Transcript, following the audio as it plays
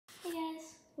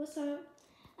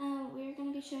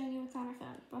be showing you what's on our phone.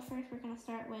 But first, we're gonna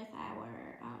start with our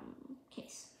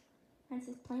case. Mine's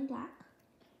is plain black.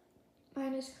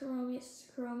 Mine is Kuromi. It's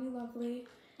Kuromi Lovely.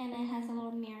 And it has a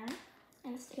little mirror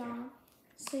and a sticker.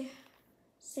 Yeah.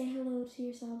 Say hello to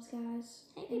yourselves, guys.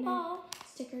 Hey, people.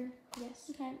 Sticker. Yes.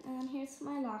 Okay, and then here's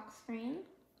my lock screen.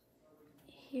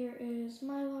 Here is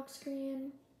my lock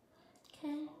screen.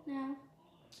 Okay, now.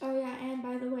 Oh yeah, and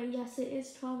by the way, yes, it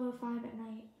is 12:05 at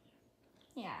night.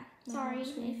 Yeah, My sorry lock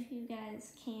screen. if you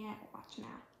guys can't watch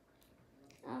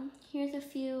now. Here's a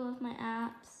few of my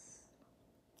apps.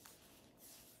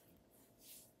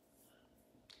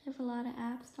 I have a lot of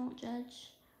apps, don't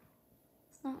judge.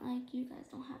 It's not like you guys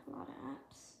don't have a lot of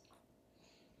apps.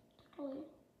 Totally.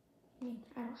 I mean,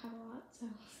 I don't have a lot, so.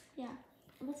 Yeah,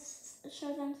 let's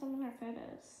show them some of our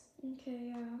photos.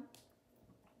 Okay, yeah.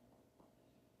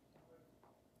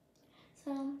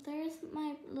 So there's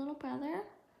my little brother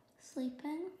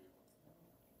sleeping.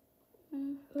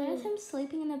 There's him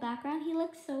sleeping in the background. He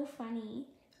looks so funny.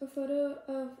 A photo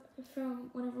from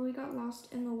whenever we got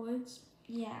lost in the woods.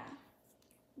 Yeah,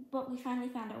 but we finally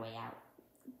found our way out,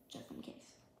 just in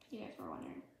case you guys were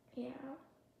wondering. Yeah.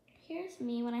 Here's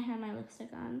me when I had my lipstick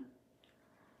on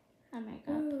and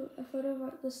makeup. Ooh, a photo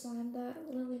of the slime that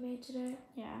Lily made today.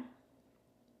 Yeah.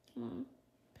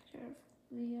 Picture of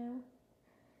Leo.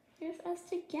 Here's us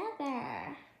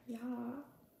together. Yeah.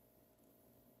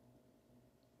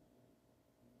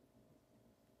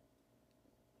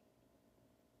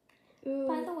 Ooh.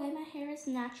 By the way, my hair is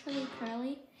naturally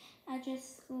curly. I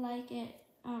just like it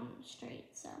straight,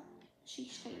 so she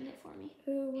straightened it for me.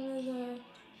 Ooh, one of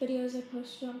the videos I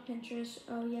posted on Pinterest.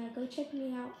 Oh yeah, go check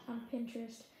me out on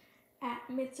Pinterest at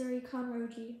Mitsuri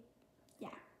Konroji. Yeah.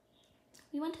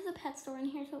 We went to the pet store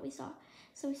and here's what we saw.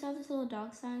 So we saw this little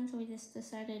dog sign, so we just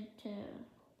decided to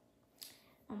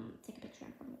take a picture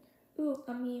from it. Ooh,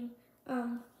 I mean,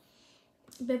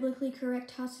 biblically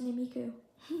correct Hatsune Miku.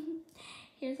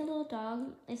 Here's a little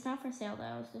dog. It's not for sale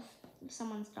though, it's just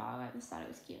someone's dog. I just thought it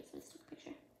was cute, so I just took a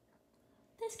picture.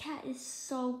 This cat is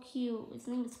so cute. His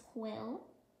name is Quill.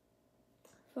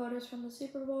 Photos from the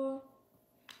Super Bowl.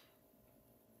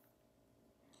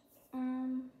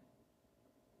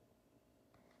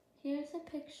 Here's a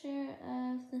picture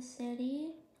of the city,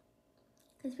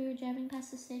 because we were driving past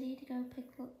the city to go pick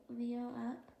Leo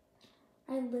up.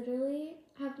 I literally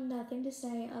have nothing to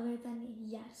say other than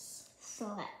yes.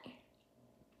 Slay.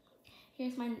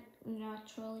 Here's my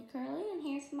naturally curly, and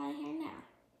here's my hair now.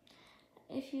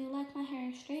 If you like my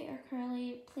hair straight or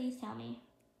curly, please tell me.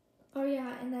 Oh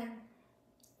yeah, and then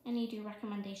I need your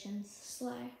recommendations.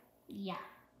 slay. Yeah.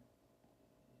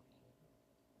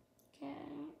 Okay,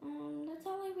 that's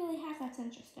all I really have that's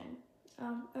interesting.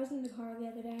 I was in the car the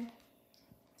other day.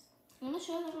 I'm gonna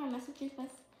show them our messages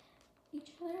with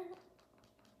each other.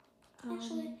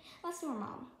 Actually, let's do our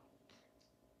mom.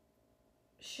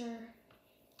 Sure.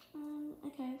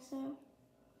 Okay, so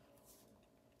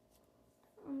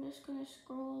I'm just gonna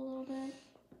scroll a little bit.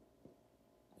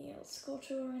 Yeah, let's scroll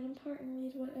to a random part and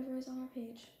read whatever is on our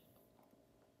page.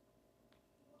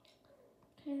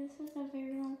 Okay, this was a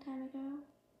very long time ago.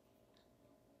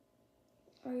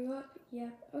 Are you up?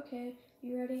 Yep. Okay.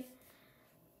 You ready?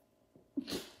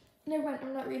 Never mind.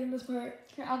 I'm not reading this part.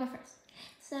 Here, I'll go first.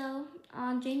 So,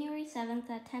 on January 7th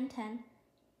at 10:10,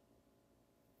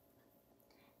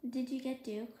 did you get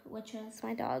Duke, which was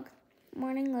my dog?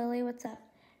 Morning, Lily, what's up?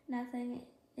 Nothing.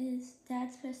 Is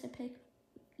Dad supposed to pick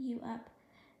you up?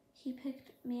 He picked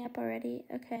me up already.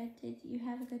 Okay, did you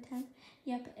have a good time?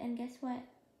 Yep, and guess what?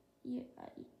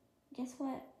 Guess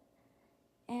what?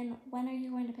 And when are you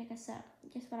going to pick us up?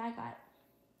 Guess what I got?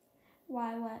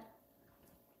 Why, what?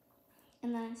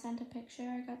 And then I sent a picture.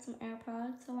 I got some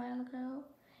AirPods a while ago.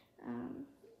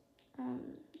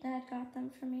 Dad got them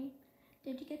for me.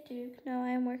 Did you get Duke? No, I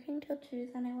am working till 2,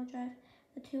 then I will drive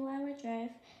the 2-hour drive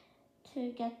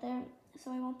to get there,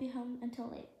 so I won't be home until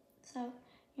late. So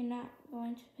you're not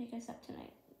going to pick us up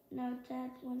tonight? No,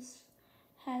 Dad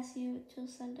has you till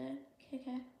Sunday.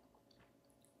 Okay.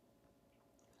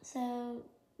 So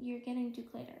you're getting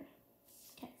Duke later.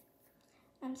 Okay.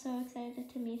 I'm so excited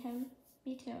to meet him.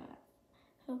 Me too.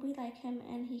 Hope we like him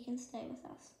and he can stay with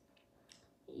us.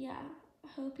 Yeah,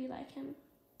 hope you like him.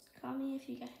 Call me if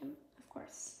you get him, of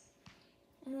course.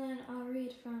 And then I'll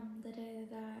read from the day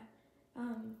that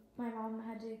my mom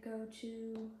had to go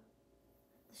to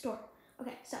the store.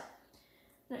 Okay, so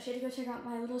no, she had to go check out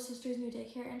my little sister's new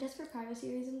daycare, and just for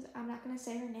privacy reasons, I'm not gonna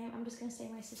say her name. I'm just gonna say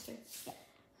my sister. Yeah.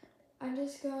 I'm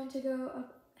just going to go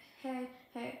up. Hey,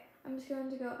 I'm just going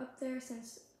to go up there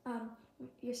since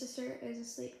your sister is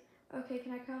asleep. Okay,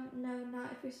 can I come? No,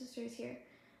 not if your sister is here.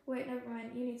 Wait, never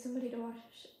mind. You need somebody to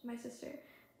watch my sister.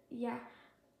 Yeah.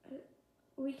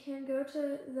 we can go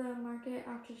to the market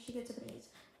after she gets up and eats.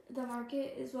 The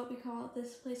market is what we call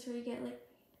this place where you get like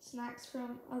snacks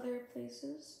from other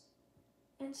places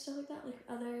and stuff like that, like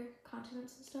other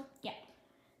continents and stuff. Yeah.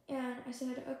 And I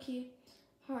said, okay,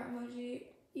 heart emoji.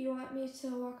 You want me to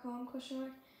walk home? Question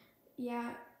mark.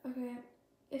 Yeah. Okay.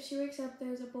 If she wakes up,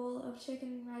 there's a bowl of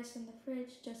chicken and rice in the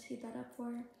fridge. Just heat that up for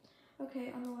her.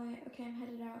 Okay, on the way. Okay, I'm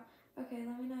headed out. Okay,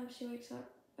 let me know if she wakes up.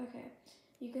 Okay.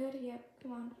 You good? Yep.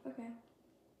 Come on. Okay.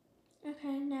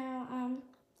 Okay, now,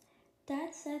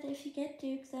 Dad said if you get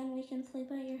Duke, then we can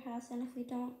sleep at your house, and if we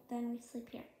don't, then we sleep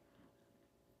here.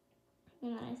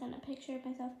 And then I sent a picture of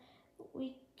myself.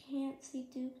 We can't see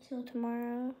Duke till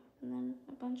tomorrow. And then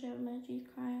a bunch of emojis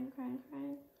crying. And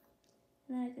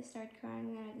then I just started crying,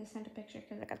 and then I just sent a picture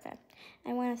because, like I said,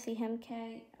 I want to see him.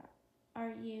 Kay,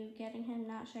 are you getting him?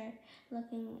 Not sure.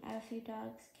 Looking at a few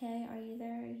dogs. Kay, are you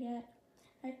there yet?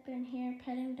 I've been here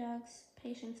petting dogs.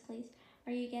 Patience, please.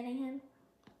 Are you getting him?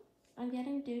 I'm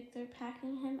getting Duke. They're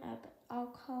packing him up. I'll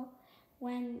call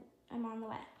when I'm on the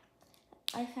way.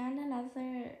 I found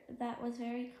another that was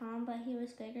very calm, but he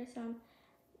was bigger, so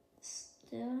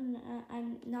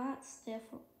I'm not stiff.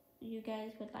 You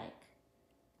guys would like.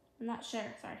 I'm not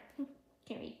sure. Sorry.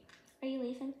 Can't read. Are you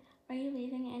leaving? Are you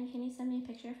leaving? And can you send me a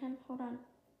picture of him? Hold on,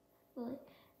 Lily.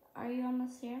 Are you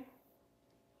almost here?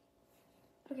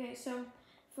 Okay, so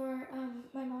for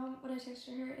my mom, what I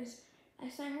texted her is I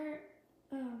sent her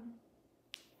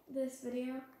this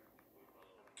video.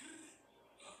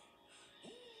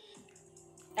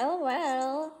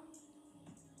 LOL.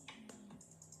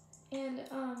 And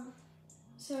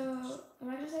so I'm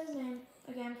not gonna say his name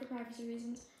again for privacy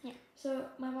reasons. Yeah. So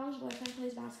my mom's boyfriend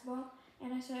plays basketball,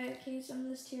 and I said, "Can you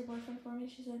send this to your boyfriend for me?"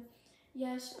 She said,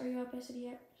 "Yes." Are you up? I said,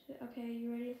 "Yep." She said, "Okay,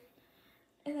 you ready?"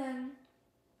 And then.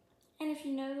 And if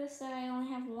you notice that I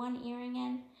only have one earring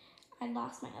in, I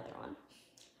lost my other one.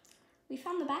 We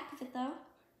found the back of it though.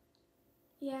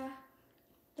 Yeah,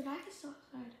 the back is still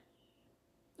outside.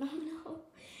 Oh no.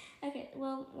 Okay,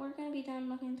 well, we're gonna be done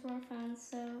looking through our phones,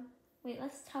 so wait,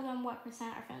 let's tell them what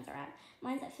percent our phones are at.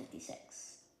 Mine's at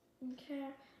 56. Okay,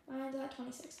 mine's at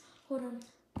 26. Hold on,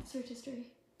 search history.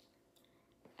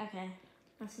 Okay,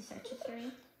 let's see search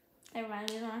history. Never mind,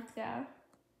 we don't have to go.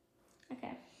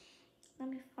 Okay, let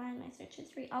me find my search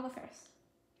history. I'll go first.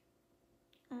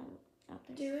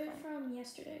 Do it from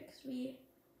yesterday, because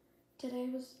today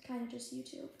was kind of just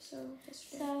YouTube, so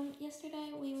yesterday. So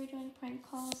yesterday we were doing prank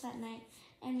calls at night,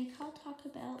 and we called Taco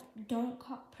Bell. Don't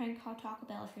prank call Taco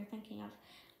Bell if you're thinking of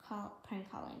prank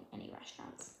calling any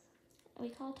restaurants. We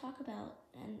called Taco Bell,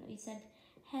 and we said,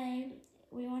 hey,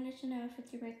 we wanted to know if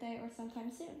it's your birthday or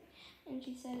sometime soon. And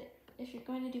she said, if you're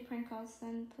going to do prank calls,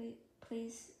 then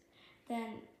please,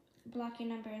 then block your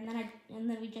number. And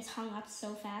then we just hung up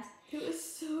so fast. It was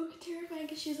so terrifying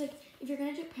because she was like, if you're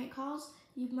gonna do prank calls,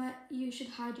 you should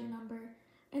hide your number.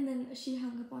 And then she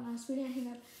hung up on us. We didn't hang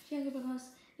up. She hung up on us.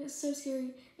 It was so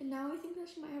scary. And now I think that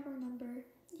she might have our number.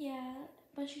 Yeah,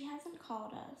 but she hasn't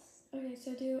called us. Okay,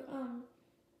 so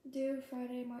do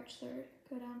Friday, March 3rd.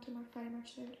 Go down to Friday,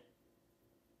 March 3rd.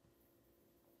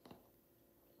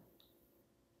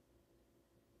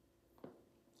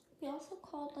 We also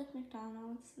called like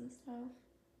McDonald's and stuff.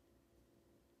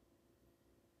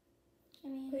 I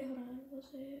mean, wait, hold on. We'll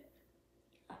say it.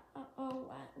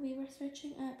 We were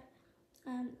searching up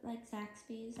like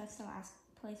Zaxby's. That's the last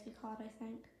place we called, I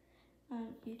think.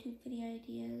 YouTube video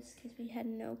ideas because we had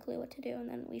no clue what to do, and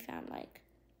then we found like.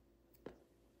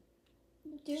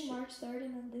 Do March 3rd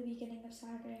and then the beginning of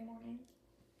Saturday morning.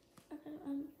 Okay,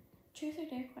 truth or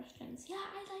dare questions. Yeah,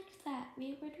 I liked that.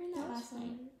 We were doing that last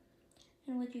night.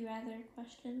 And would you rather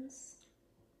questions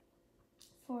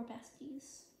for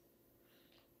besties.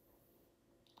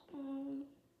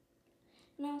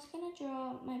 And I was gonna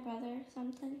draw my brother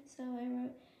something, so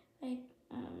I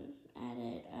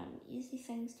added easy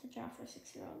things to draw for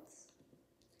 6-year-olds.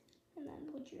 And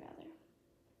then would you rather?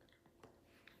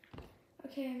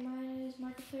 Okay, mine is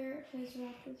Markiplier plays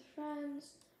Raft with friends.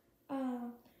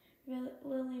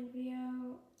 Lillian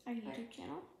Vio. Our YouTube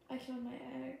channel. I killed my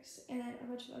ex, and then a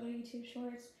bunch of other YouTube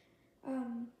shorts.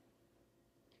 And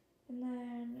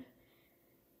then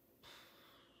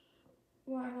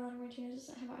Watermelon Martinez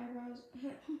doesn't have eyebrows.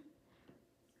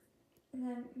 And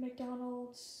then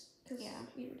McDonald's, because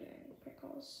we were doing prank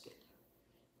calls.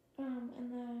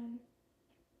 And then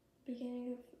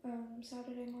beginning of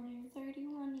Saturday morning.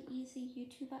 31 easy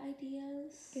YouTube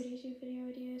ideas. Good YouTube video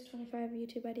ideas. 25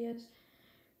 YouTube ideas.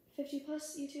 50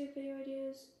 plus YouTube video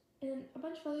ideas. And a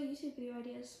bunch of other YouTube video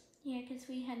ideas. Yeah, because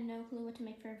we had no clue what to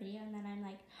make for a video, and then I'm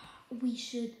like, we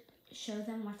should show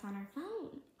them what's on our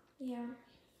phone. Yeah.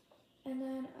 And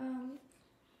then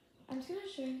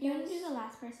sure. You want to do the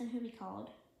last person who we called?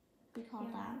 We called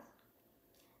Yeah. last.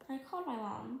 I called my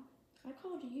mom, I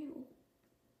called you.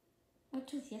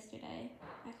 which was yesterday.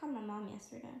 I called my mom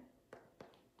yesterday.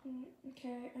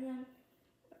 Okay, and then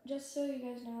just so you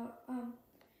guys know,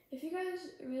 if you guys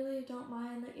really don't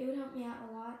mind, like it would help me out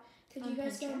a lot. Could you On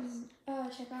guys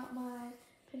Pinterest? check out my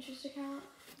Pinterest account?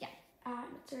 Yeah. At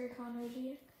Missouri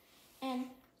Conrogy. And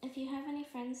if you have any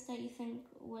friends that you think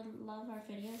would love our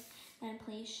videos, then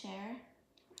please share,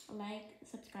 like,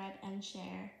 subscribe, and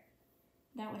share.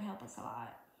 That would help us a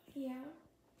lot. Yeah.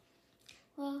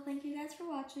 Well, thank you guys for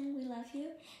watching. We love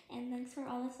you. And thanks for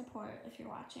all the support if you're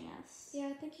watching us.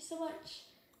 Yeah, thank you so much.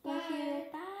 Love Bye. you.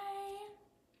 Bye.